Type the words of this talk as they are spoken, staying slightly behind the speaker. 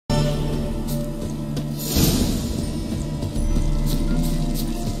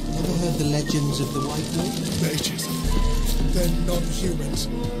the legends of the White Wolf? Mages. They're non-humans.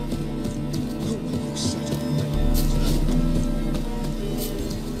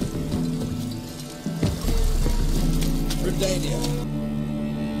 Redania.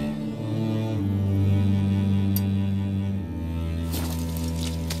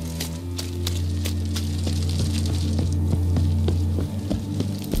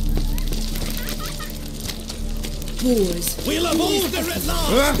 Boars. We'll have order at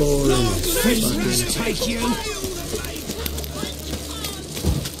last! Lord, take you!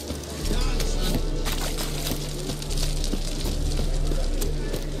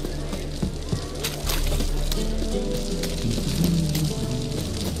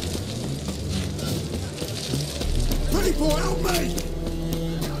 Pretty boy, help me!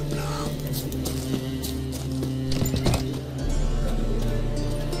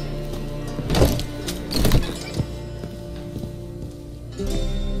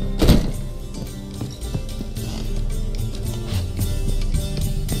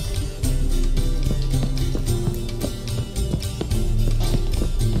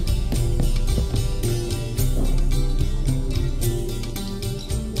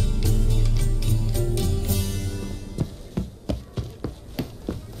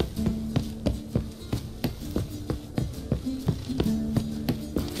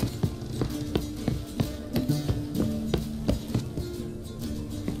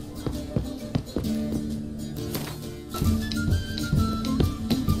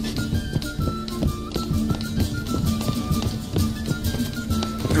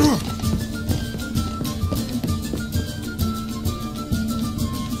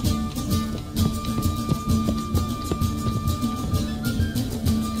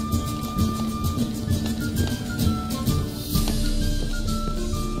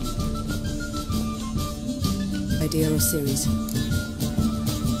 Idea or series?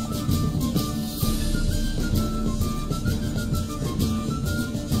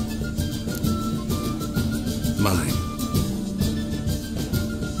 Mine.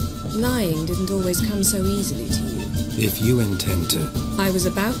 Lying didn't always come so easily to you. If you intend to... I was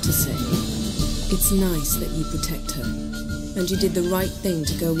about to say, it's nice that you protect her, and you did the right thing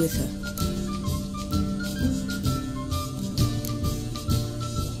to go with her.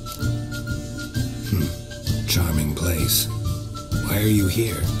 Charming place. Why are you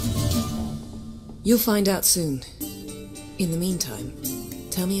here? You'll find out soon. In the meantime,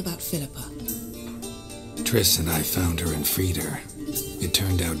 tell me about Philippa. Triss and I found her and freed her. It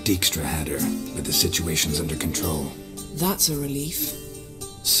turned out Dijkstra had her, but the situation's under control. That's a relief.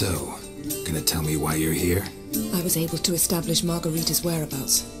 So, gonna tell me why you're here? I was able to establish Margarita's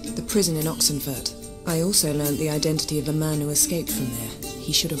whereabouts, the prison in Oxenfurt. I also learned the identity of a man who escaped from there.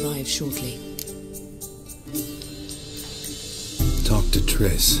 He should arrive shortly. Talk to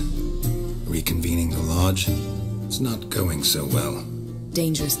Triss. Reconvening the lodge? It's not going so well.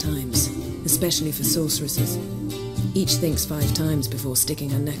 Dangerous times, especially for sorceresses. Each thinks 5 times before sticking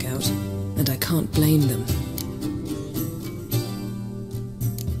her neck out, and I can't blame them.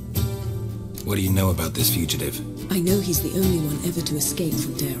 What do you know about this fugitive? I know he's the only one ever to escape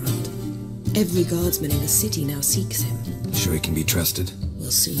from Geralt. Every guardsman in the city now seeks him. Sure he can be trusted?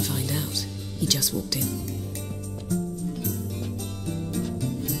 We'll soon find out. He just walked in.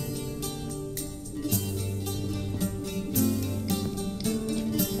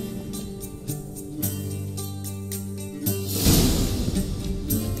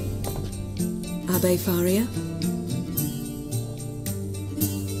 Abbe Faria?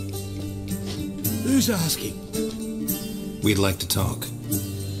 Who's asking? We'd like to talk.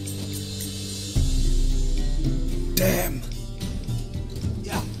 Damn.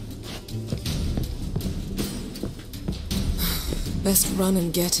 Yeah. Best run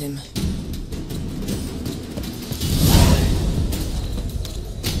and get him.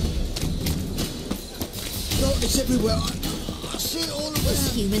 No, it's everywhere. I see it all over.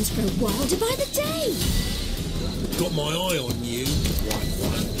 Humans grow wilder by the day. Got my eye on you. One.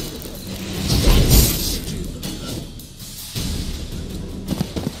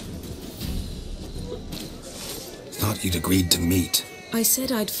 Thought you'd agreed to meet. I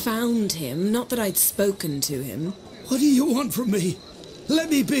said I'd found him, not that I'd spoken to him. What do you want from me? Let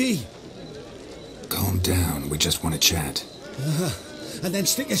me be. Calm down, we just want to chat. And then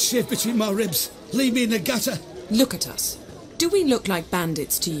stick a sieve between my ribs. Leave me in the gutter. Look at us. Do we look like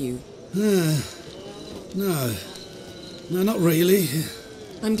bandits to you? No. No, not really.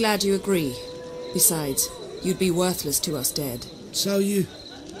 I'm glad you agree. Besides, you'd be worthless to us dead. So you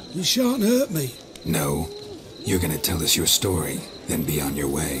shan't hurt me. No. You're gonna tell us your story, then be on your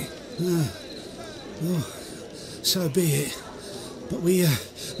way. Oh, so be it. But we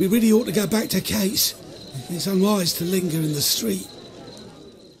really ought to go back to Kate's. It's unwise to linger in the street.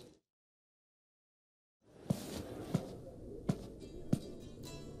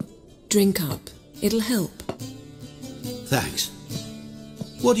 Drink up. It'll help. Thanks.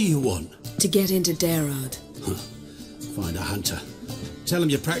 What do you want? To get into Geralt. Find a hunter. Tell them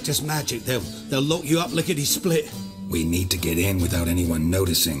you practice magic. They'll lock you up lickety-split. We need to get in without anyone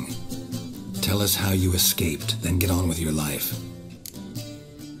noticing. Tell us how you escaped, then get on with your life.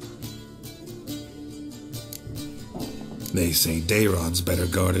 They say Dayrod's better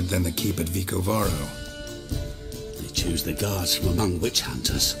guarded than the keep at Vicovaro. They choose the guards from among witch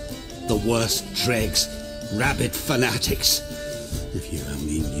hunters. The worst dregs, rabid fanatics. If you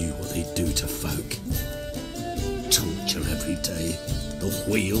only knew what they do to folk. Torture every day. The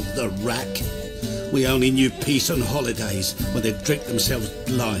wheel, the rack. We only knew peace on holidays when they'd drink themselves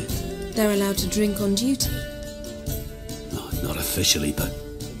blind. They're allowed to drink on duty? Oh, not officially, but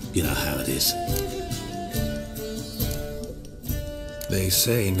you know how it is. They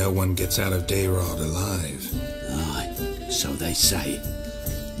say no one gets out of Dayrod alive. Aye, so they say.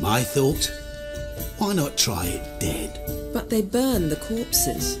 My thought? Why not try it dead? But they burn the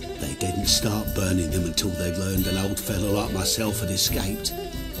corpses. They didn't start burning them until they learned an old fellow like myself had escaped.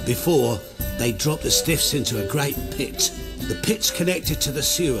 Before, they dropped the stiffs into a great pit. The pit's connected to the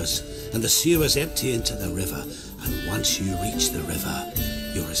sewers, and the sewers empty into the river. And once you reach the river,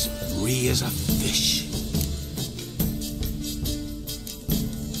 you're as free as a fish.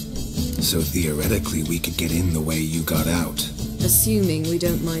 So theoretically, we could get in the way you got out. Assuming we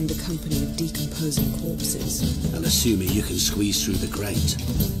don't mind the company of decomposing corpses. And assuming you can squeeze through the grate.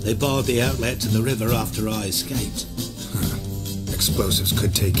 They barred the outlet to the river after I escaped. Explosives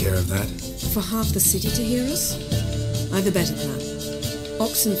could take care of that. For half the city to hear us? I've a better plan.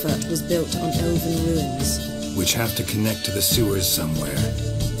 Oxenfurt was built on elven ruins. Which have to connect to the sewers somewhere.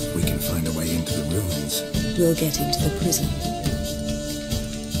 If we can find a way into the ruins. We'll get into the prison.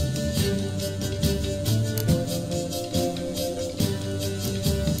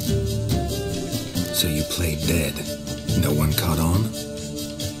 So you played dead. No one caught on?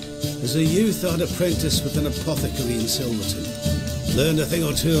 As a youth, I'd apprenticed with an apothecary in Silverton. Learned a thing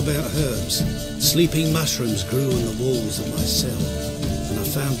or two about herbs. Sleeping mushrooms grew on the walls of my cell. And I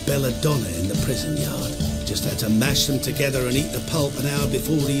found belladonna in the prison yard. Just had to mash them together and eat the pulp an hour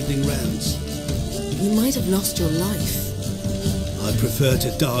before evening rounds. You might have lost your life. I prefer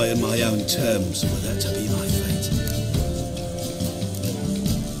to die on my own terms, were that to be my fate.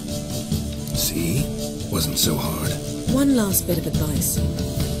 See? Wasn't so hard. One last bit of advice.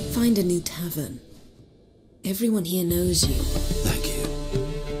 Find a new tavern. Everyone here knows you. Thank you.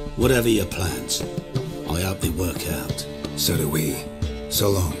 Whatever your plans, I hope they work out. So do we. So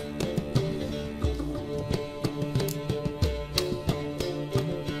long.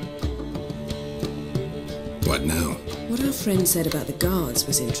 What now? What our friend said about the guards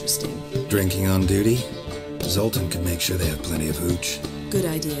was interesting. Drinking on duty? Zoltan can make sure they have plenty of hooch. Good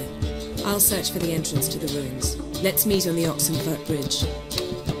idea. I'll search for the entrance to the ruins. Let's meet on the Oxenfurt Bridge.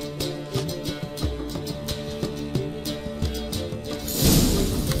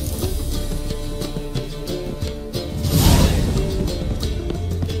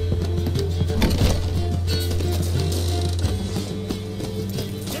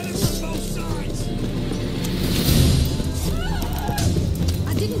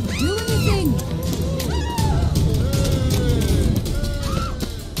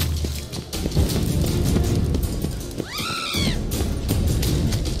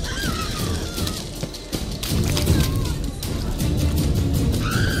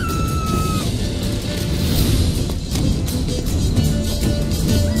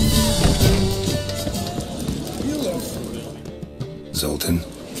 Zoltan.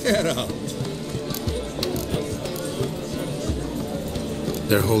 Get out.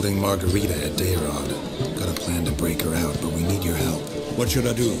 They're holding Margarita at Dayrod. Got a plan to break her out, but we need your help. What should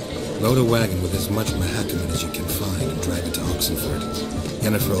I do? Load a wagon with as much Mahakaman as you can find and drive it to Oxenfurt.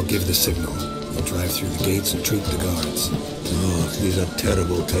 Yeinnfer will give the signal. We'll drive through the gates and treat the guards. Oh, these are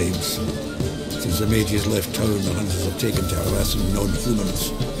terrible times. Since the mages left town, the hunters have taken to harassing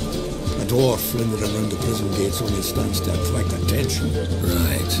non-humans. A dwarf lingering around the prison gates only stands to attract attention.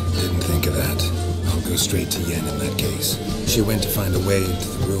 Right. Didn't think of that. I'll go straight to Yen in that case. She went to find a way into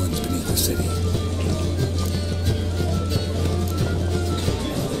the ruins beneath the city.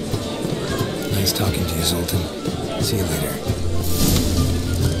 Nice talking to you, Zoltan. See you later.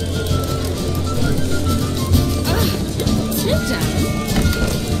 Sit down.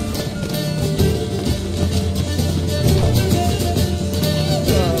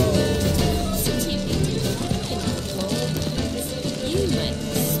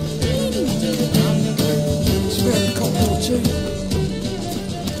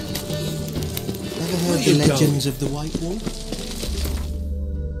 Legends of the White Wall?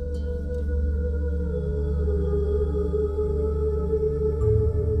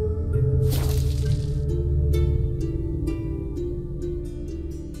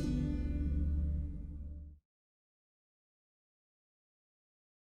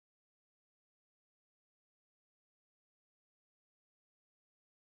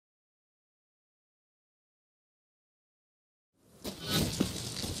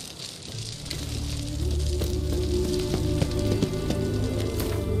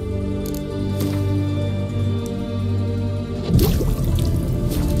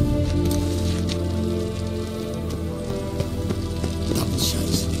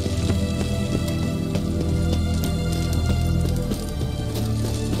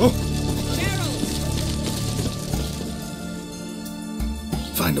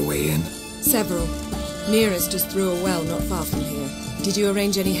 Find a way in? Several. Nearest is through a well not far from here. Did you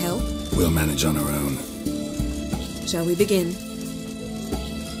arrange any help? We'll manage on our own. Shall we begin?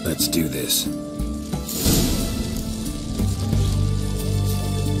 Let's do this.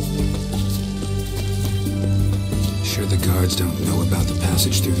 Sure the guards don't know about the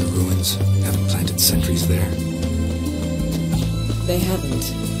passage through the ruins? Haven't planted sentries there? They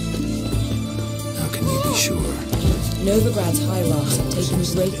haven't. How can you be sure? Novigrad's hierarchs have taken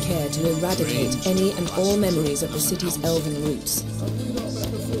great care to eradicate any and all memories of the city's elven roots.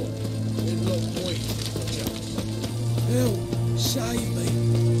 Help! Save me!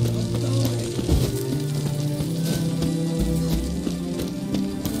 I'm dying!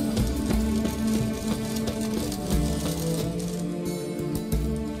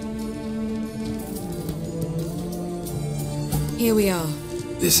 Here we are.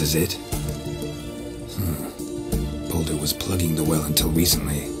 This is it? Boulder was plugging the well until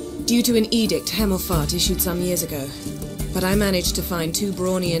recently. Due to an edict Hemmelfart issued some years ago. But I managed to find two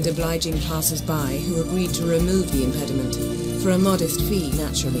brawny and obliging passers-by who agreed to remove the impediment. For a modest fee,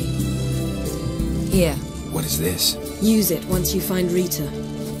 naturally. Here. What is this? Use it once you find Rita.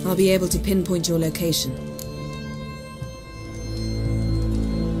 I'll be able to pinpoint your location.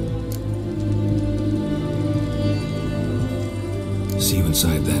 See you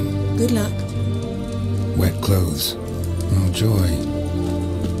inside then. Good luck. Wet clothes. Oh joy.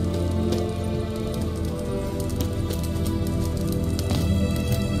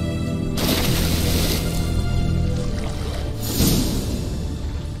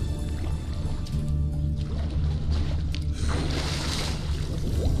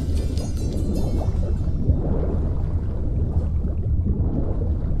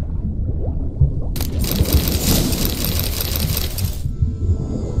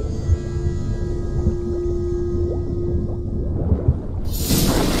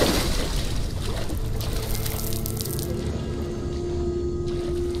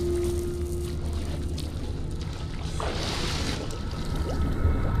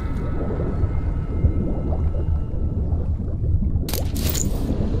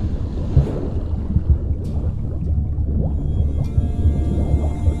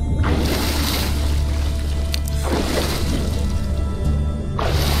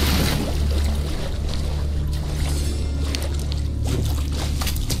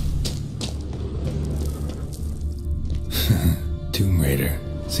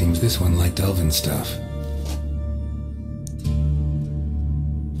 Seems this one liked elven stuff.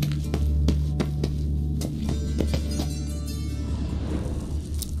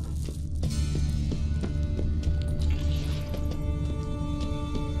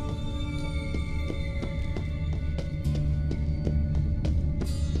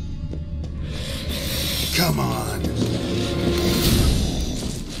 Come on.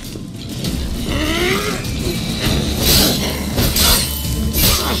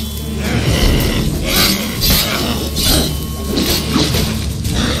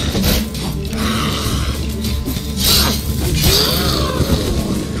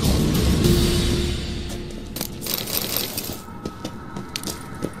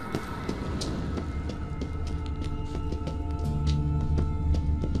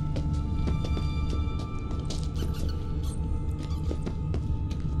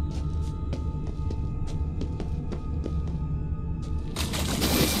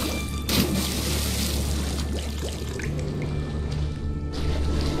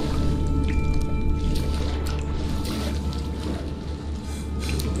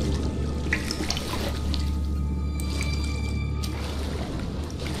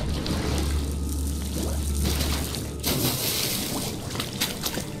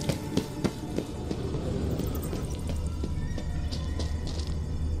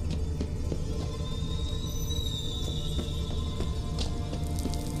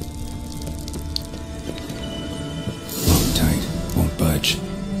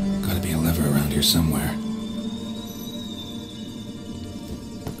 here somewhere.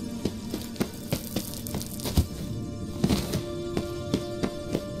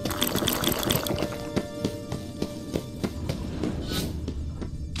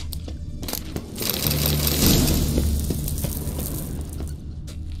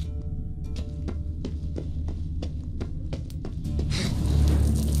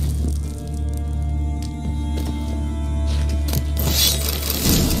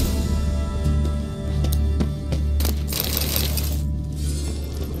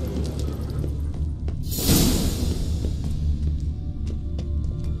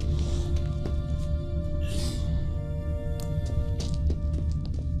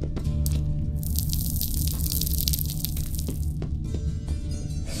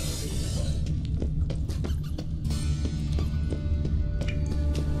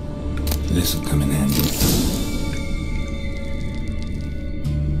 This'll come in handy.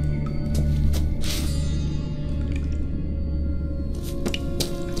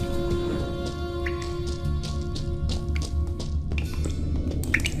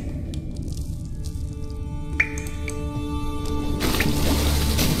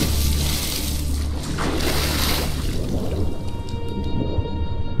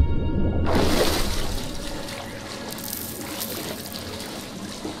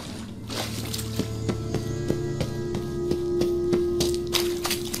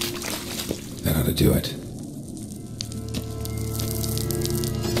 Do it.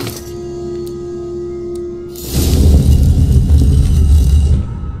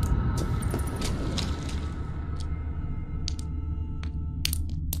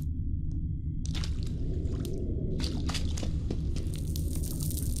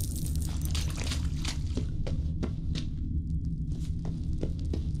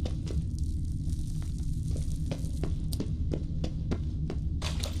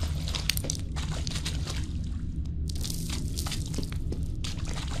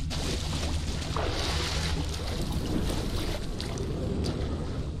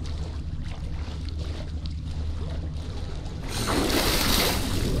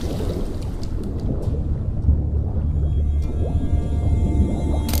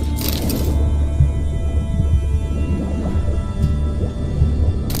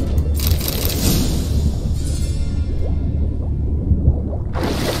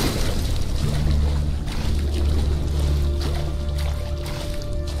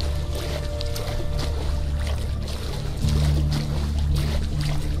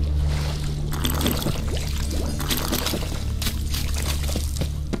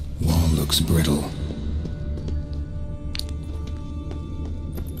 Brittle.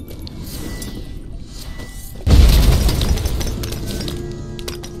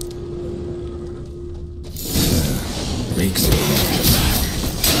 Reeks of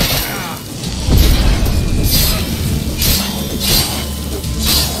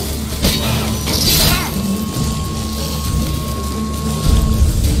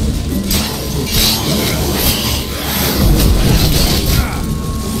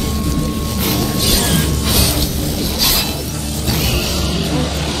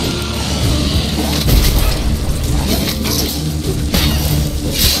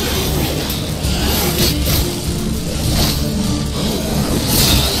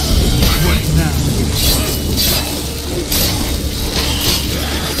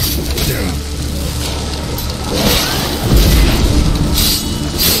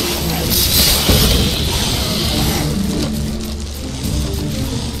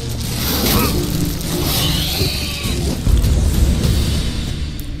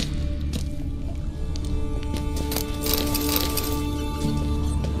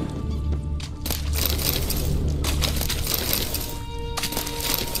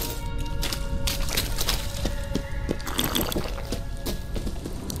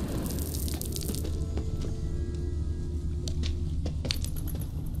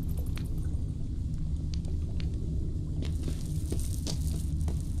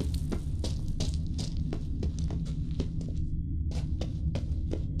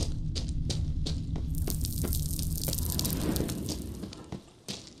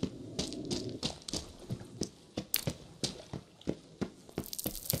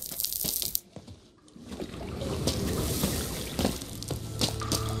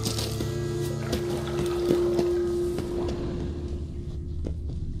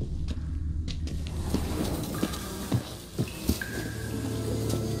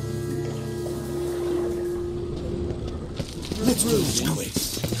Let's go quick.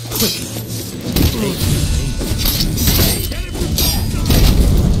 Quickly.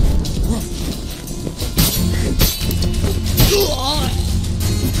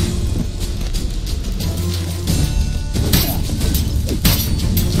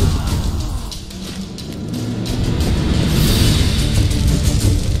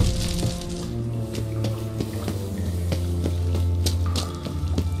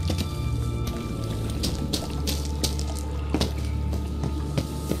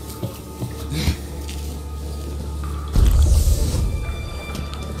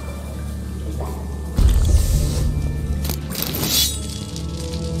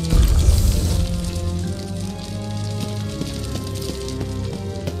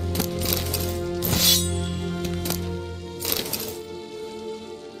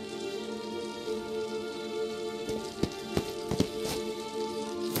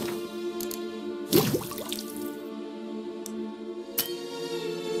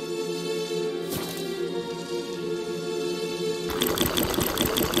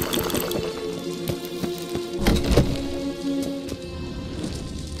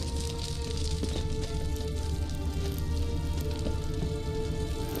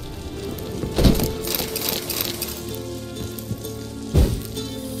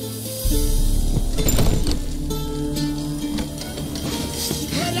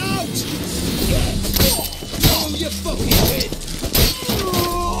 Oh, you fucking head!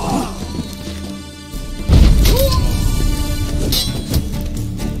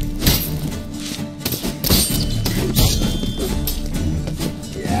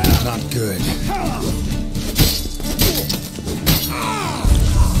 Not good.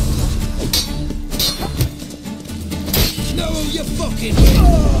 No, you fucking head!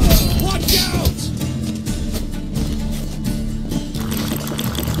 Watch out!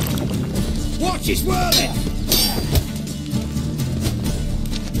 Watch, it's whirling!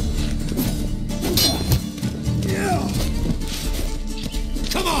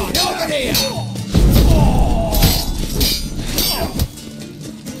 Come on, over here!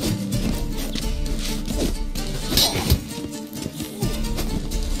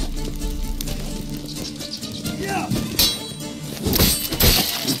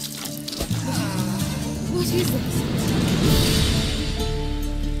 What is this?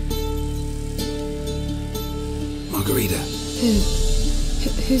 Margarita.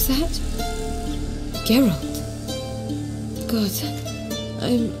 Who's that? Geralt. God,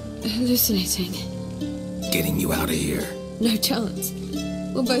 I'm hallucinating. Getting you out of here. No chance.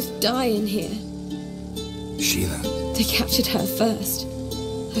 We'll both die in here. Sheila. They captured her first.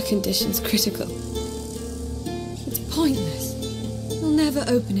 Her condition's critical. It's pointless. We'll never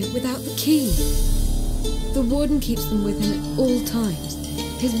open it without the key. The warden keeps them with him at all times.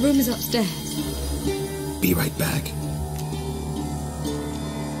 His room is upstairs. Be right back.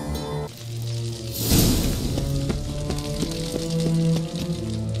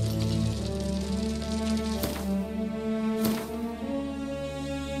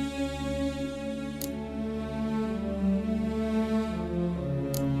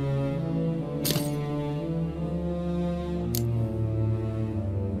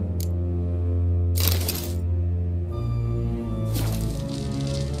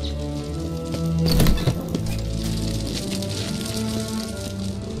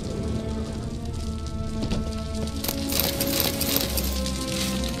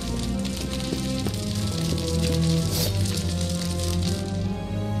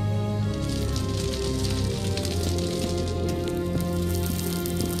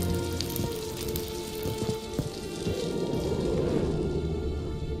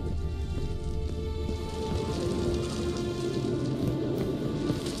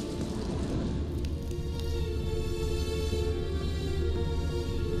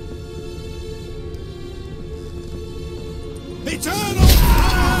 Eternal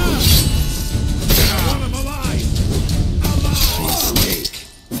power! I want him alive! Snake.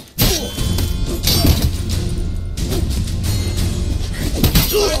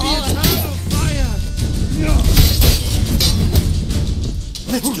 The eternal fire!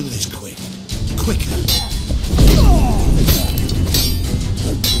 Let's do this quick. Quicker.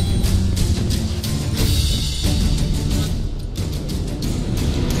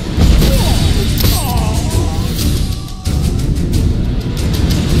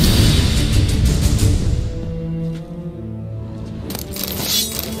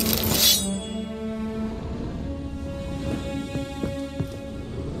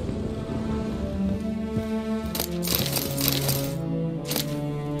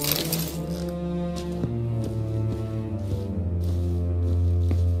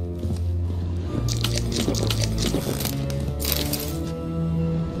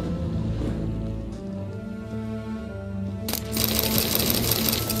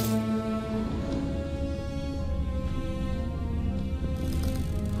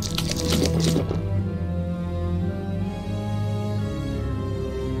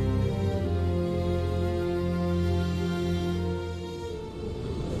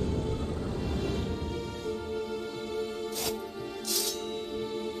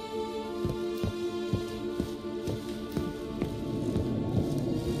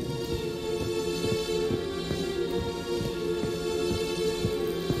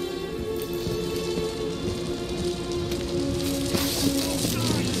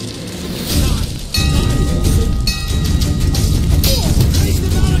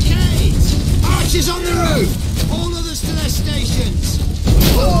 On the roof! All others to their stations!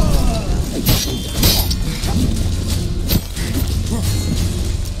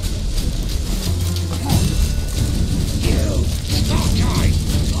 You cockeyed!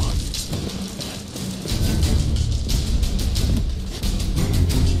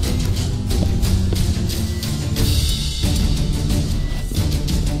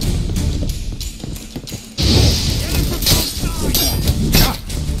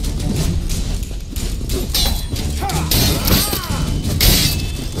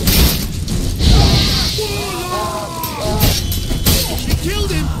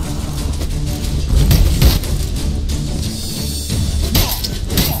 Killed him!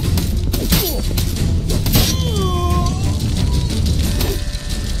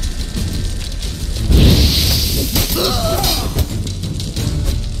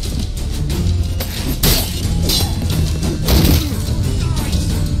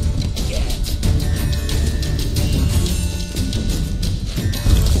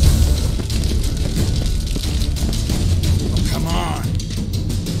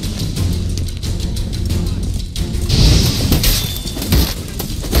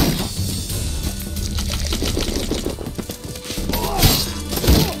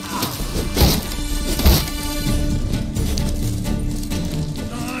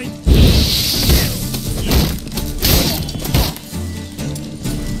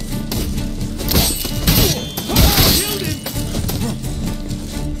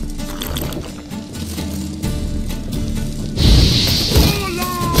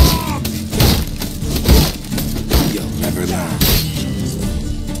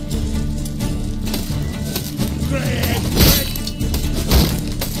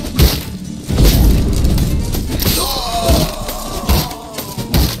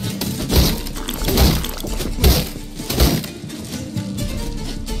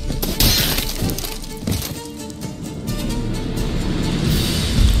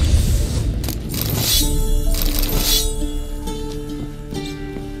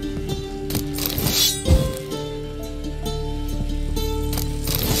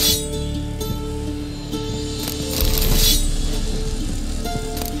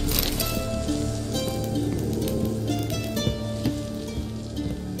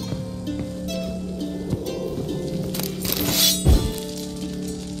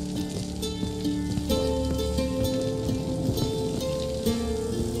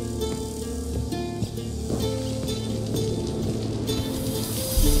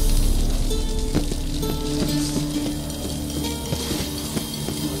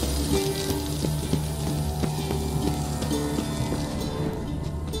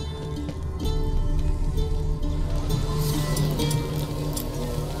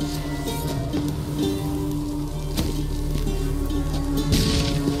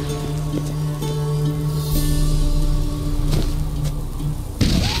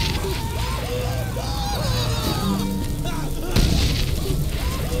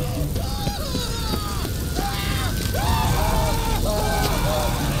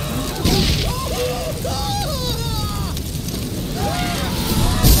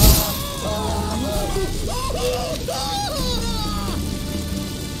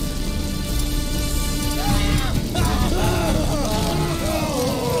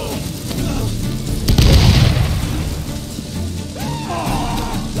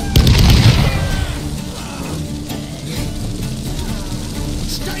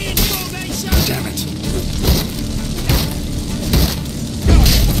 Stay in formation! Damn it!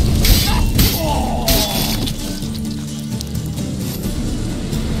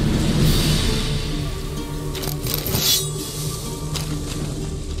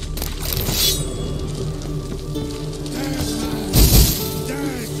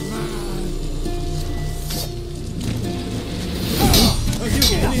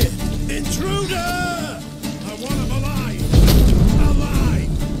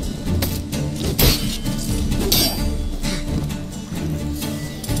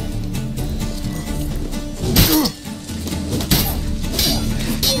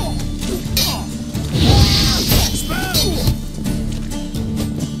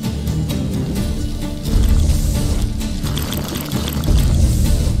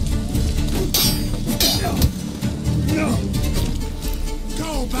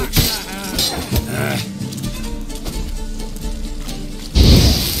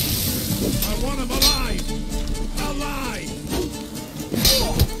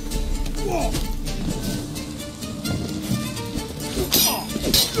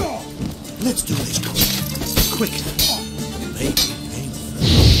 Let's do this quick. Maybe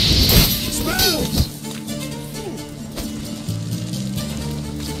spells!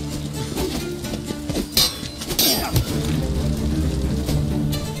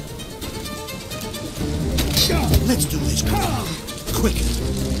 Let's do this quicker.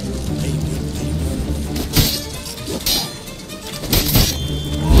 Maybe.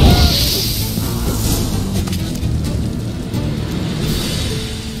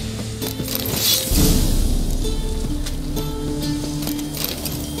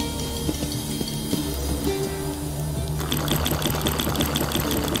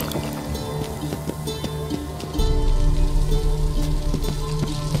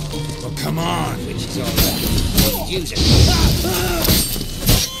 Come on! Which is all right. Use it.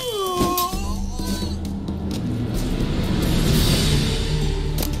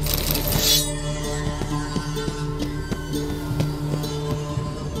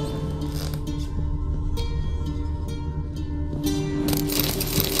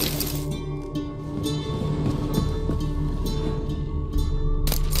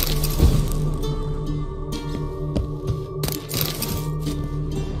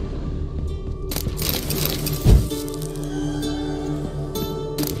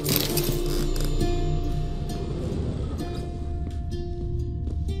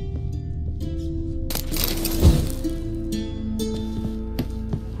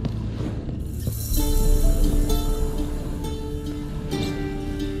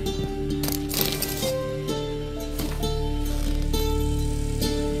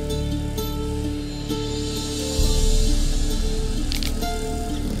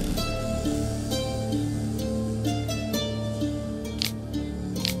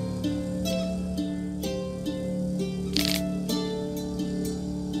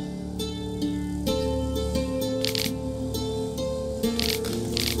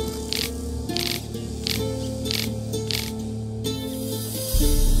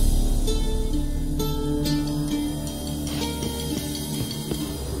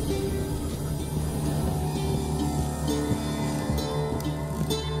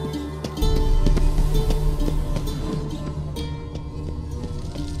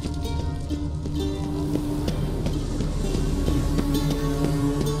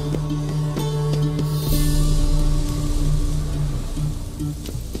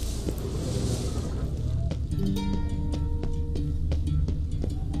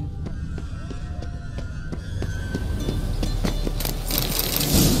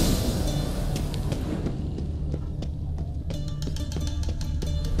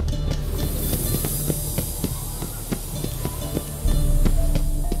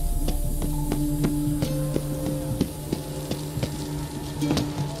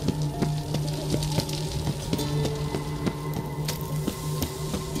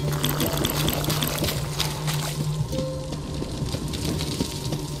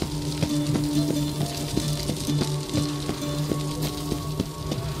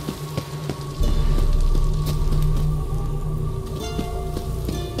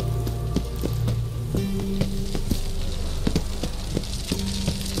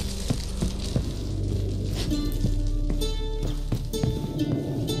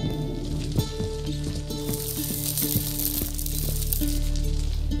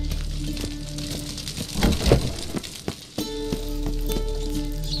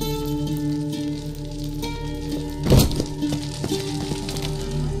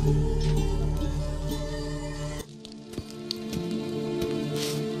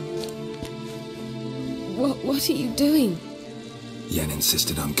 What are you doing? Yen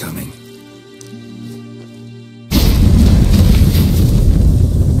insisted on coming.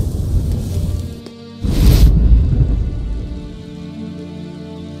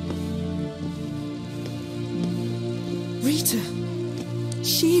 Rita.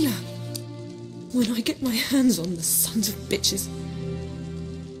 Sheila. When I get my hands on the sons of bitches.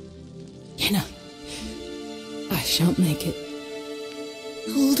 Yenna. I shan't make it.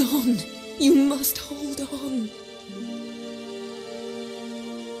 Hold on. You must hold on.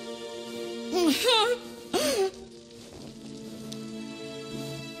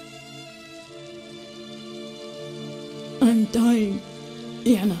 I'm dying,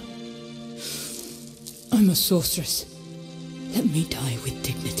 Yenna. I'm a sorceress. Let me die with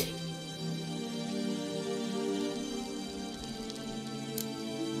dignity.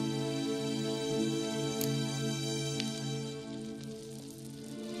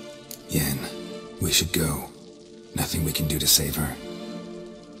 Yen, we should go. Nothing we can do to save her.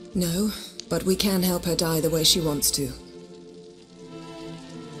 No, but we can help her die the way she wants to.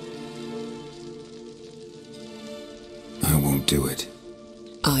 I won't do it.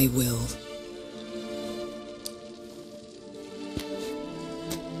 I will.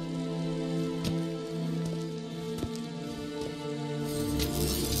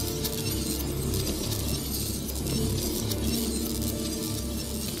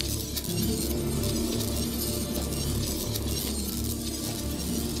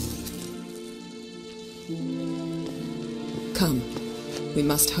 Come. We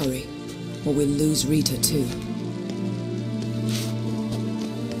must hurry, or we'll lose Rita too.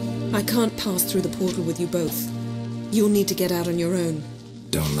 I can't pass through the portal with you both. You'll need to get out on your own.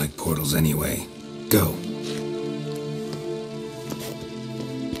 Don't like portals anyway. Go.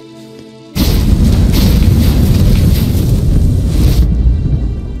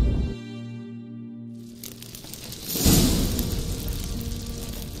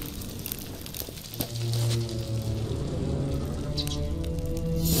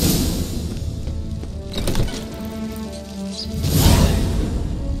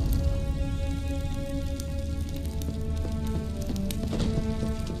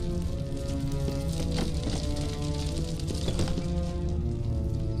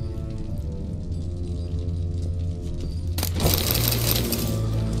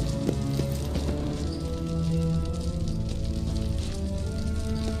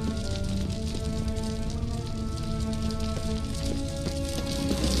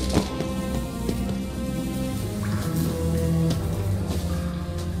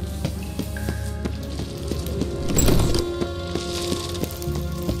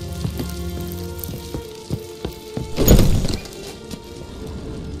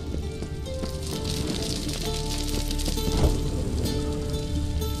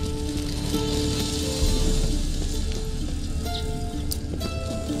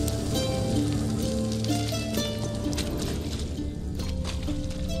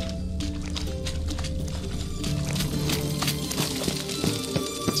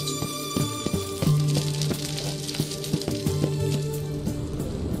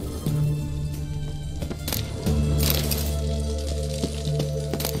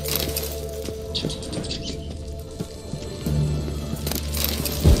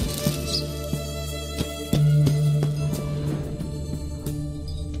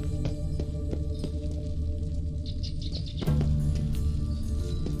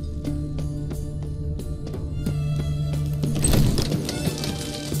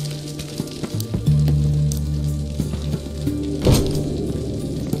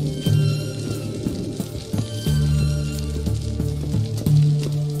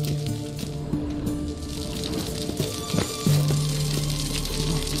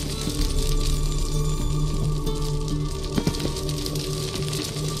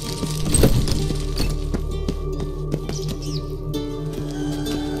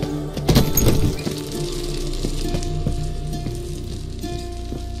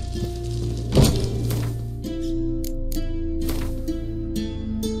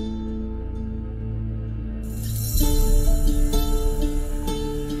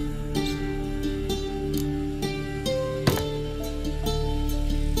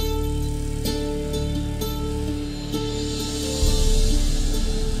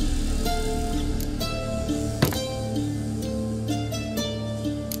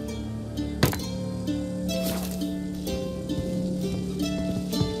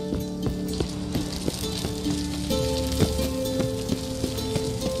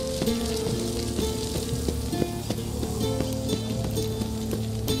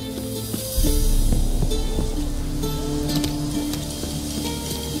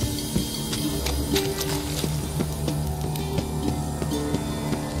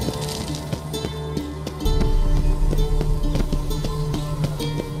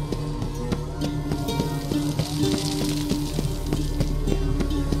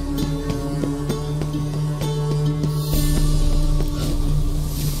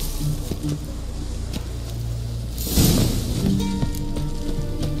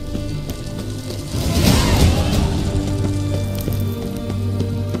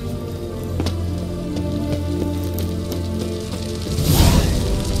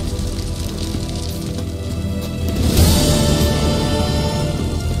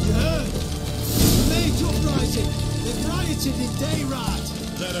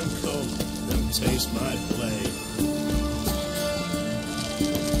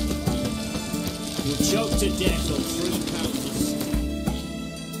 choked to death on 3 pounds of steak.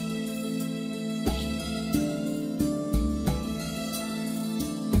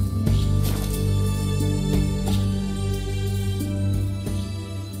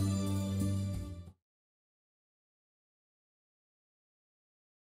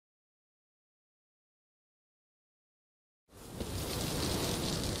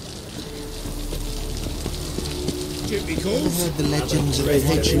 I've heard the legends of the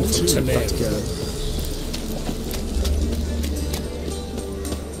ancient tomato.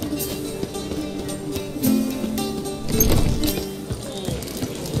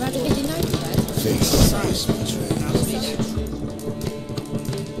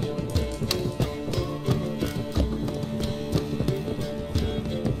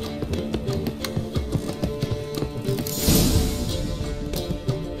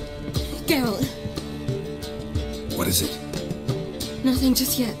 Geralt. What is it? Nothing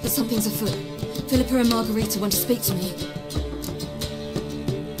just yet, but something's afoot. Philippa and Margariet want to speak to me.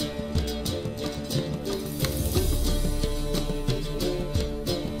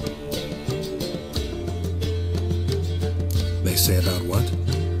 They say about what?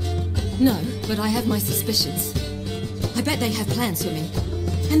 No, but I have my suspicions. I bet they have plans for me,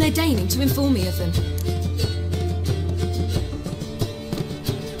 and they're deigning to inform me of them.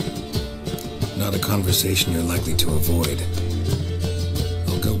 Not a conversation you're likely to avoid.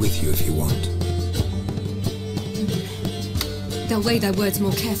 I'll go with you if you want. They'll weigh their words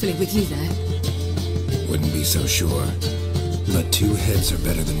more carefully with you there. Wouldn't be so sure. But 2 heads are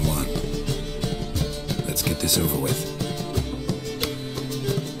better than 1. Let's get this over with.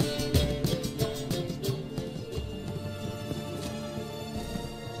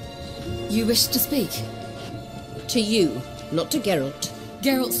 You wish to speak? To you, not to Geralt.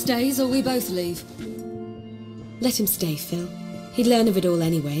 Geralt stays or we both leave? Let him stay, Phil. He'd learn of it all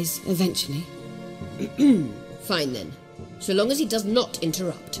anyways, eventually. Fine then, so long as he does not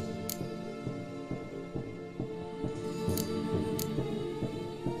interrupt.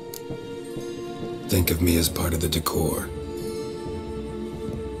 Think of me as part of the decor.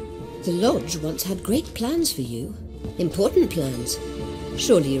 The Lodge once had great plans for you. Important plans.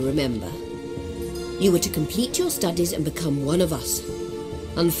 Surely you remember. You were to complete your studies and become one of us.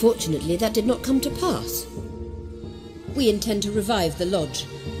 Unfortunately, that did not come to pass. We intend to revive the Lodge,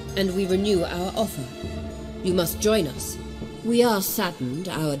 and we renew our offer. You must join us. We are saddened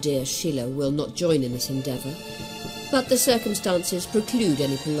our dear Sheila will not join in this endeavour, but the circumstances preclude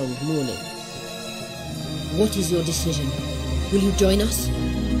any prolonged mourning. What is your decision? Will you join us?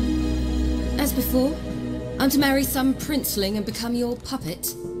 As before, I'm to marry some princeling and become your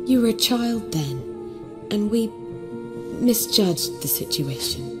puppet. You were a child then, and we misjudged the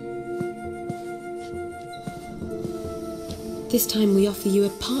situation. This time we offer you a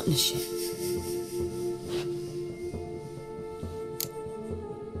partnership.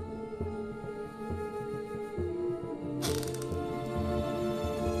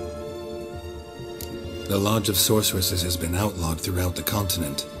 The Lodge of Sorceresses has been outlawed throughout the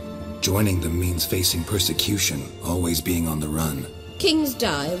continent. Joining them means facing persecution, always being on the run. Kings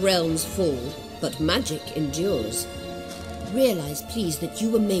die, realms fall, but magic endures. Realize, please, that you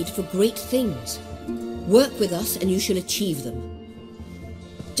were made for great things. Work with us and you shall achieve them.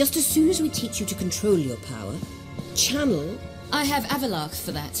 Just as soon as we teach you to control your power, channel... I have Avalark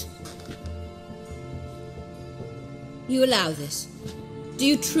for that. You allow this? Do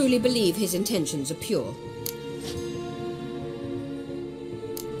you truly believe his intentions are pure?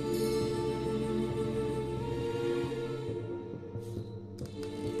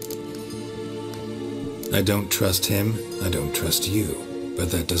 I don't trust him, I don't trust you.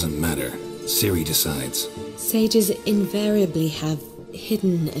 But that doesn't matter. Ciri decides. Sages invariably have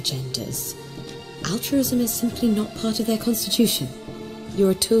hidden agendas. Altruism is simply not part of their constitution.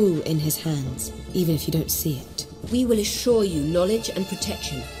 You're a tool in his hands, even if you don't see it. We will assure you knowledge and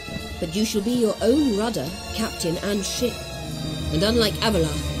protection, but you shall be your own rudder, captain and ship. And unlike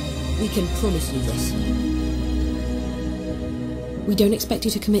Avalark, we can promise you this. We don't expect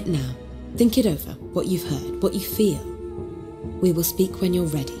you to commit now. Think it over, what you've heard, what you feel. We will speak when you're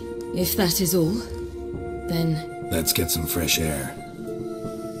ready. If that is all, then... Let's get some fresh air.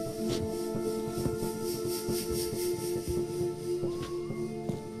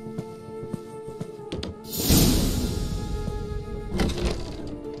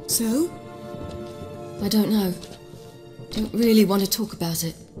 So? I don't know. Don't really want to talk about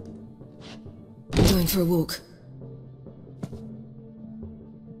it. I'm going for a walk.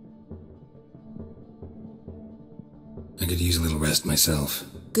 I could use a little rest myself.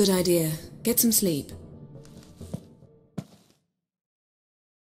 Good idea. Get some sleep.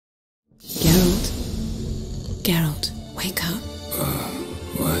 Geralt, Geralt, wake up.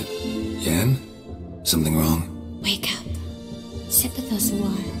 What? Yen? Something wrong? Wake up. Sit with us a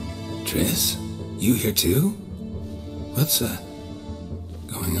while. Triss? You here too? What's,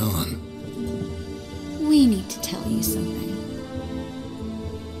 going on? We need to tell you something.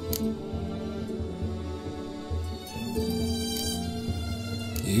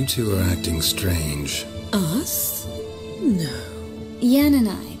 You two are acting strange. Us? No. Yen and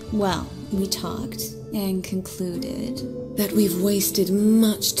I, well, we talked and concluded That we've wasted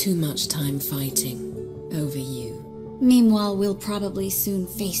much too much time fighting over you. Meanwhile, we'll probably soon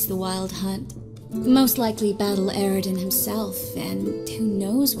face the Wild Hunt. Most likely battle Aridin himself, and who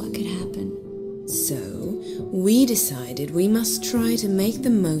knows what could happen. So, we decided we must try to make the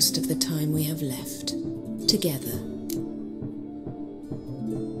most of the time we have left. Together.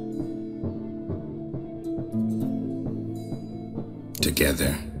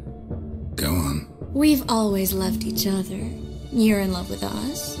 Together. Go on. We've always loved each other. You're in love with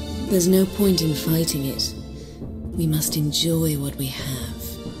us. There's no point in fighting it. We must enjoy what we have.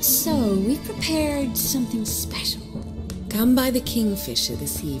 So, we've prepared something special. Come by the Kingfisher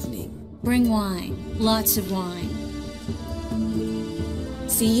this evening. Bring wine. Lots of wine.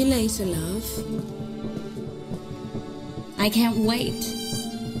 See you later, love. I can't wait.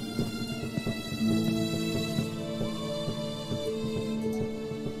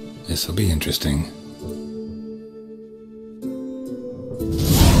 This'll be interesting.